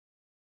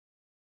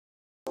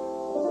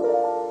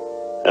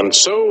And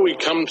so we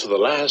come to the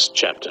last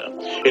chapter,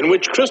 in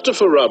which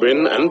Christopher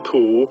Robin and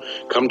Pooh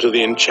come to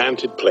the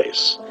enchanted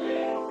place.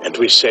 And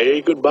we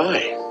say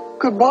goodbye.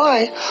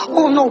 Goodbye?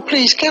 Oh, no,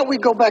 please, can't we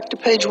go back to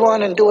page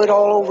 1 and do it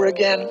all over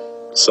again?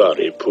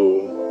 Sorry,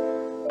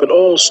 Pooh, but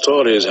all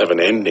stories have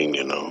an ending,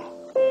 you know.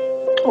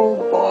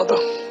 Oh, bother.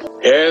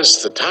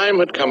 Yes, the time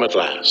had come at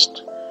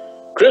last.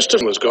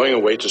 Christopher was going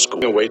away to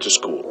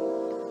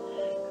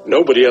school.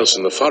 Nobody else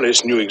in the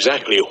forest knew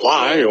exactly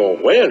why or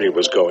where he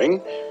was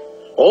going.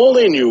 All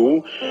they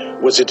knew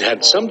was it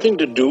had something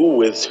to do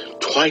with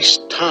twice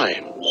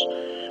times,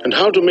 and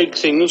how to make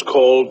things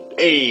called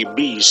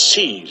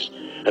ABCs,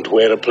 and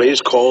where a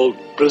place called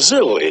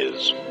Brazil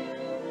is.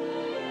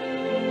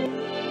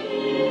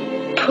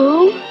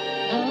 Pooh,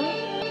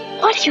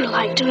 what do you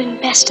like doing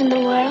best in the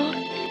world?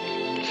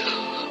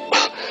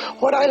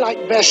 What I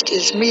like best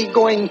is me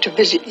going to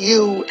visit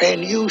you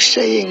and you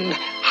saying,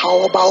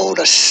 how about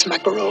a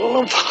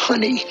smackerel of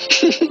honey?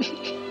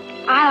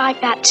 I like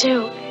that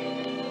too.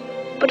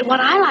 But what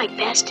I like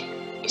best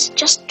is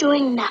just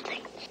doing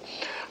nothing.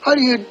 How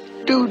do you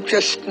do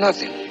just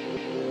nothing?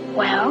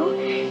 Well,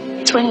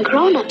 it's when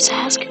grown-ups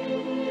ask,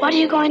 what are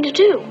you going to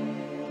do?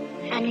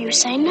 And you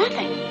say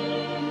nothing.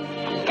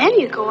 And then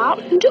you go out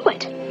and do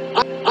it.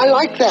 I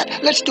like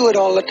that. Let's do it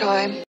all the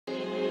time.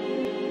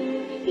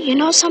 You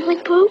know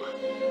something, Pooh?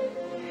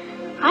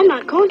 I'm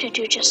not going to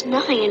do just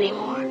nothing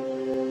anymore.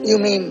 You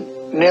mean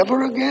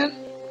never again?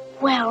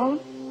 Well,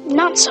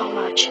 not so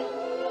much.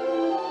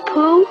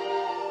 Pooh,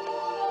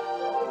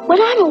 when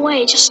I'm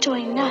away just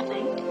doing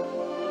nothing,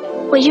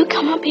 will you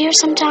come up here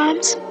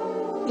sometimes?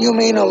 You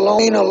mean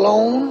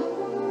alone?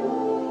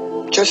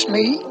 Just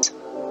me?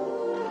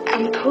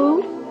 And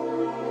Pooh,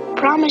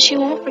 promise you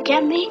won't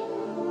forget me?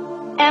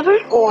 Ever?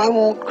 Oh, I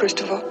won't,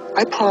 Christopher.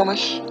 I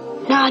promise.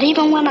 Not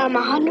even when I'm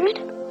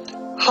 100?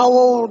 How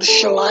old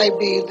shall I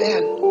be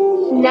then?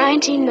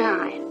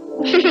 99.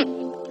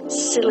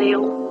 Silly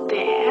old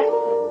bear.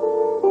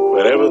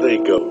 Wherever they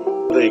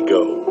go, they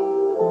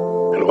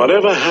go. And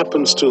whatever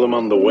happens to them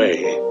on the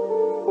way,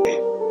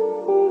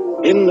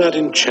 in that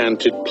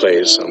enchanted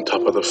place on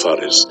top of the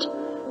forest,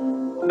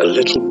 a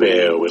little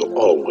bear will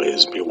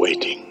always be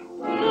waiting.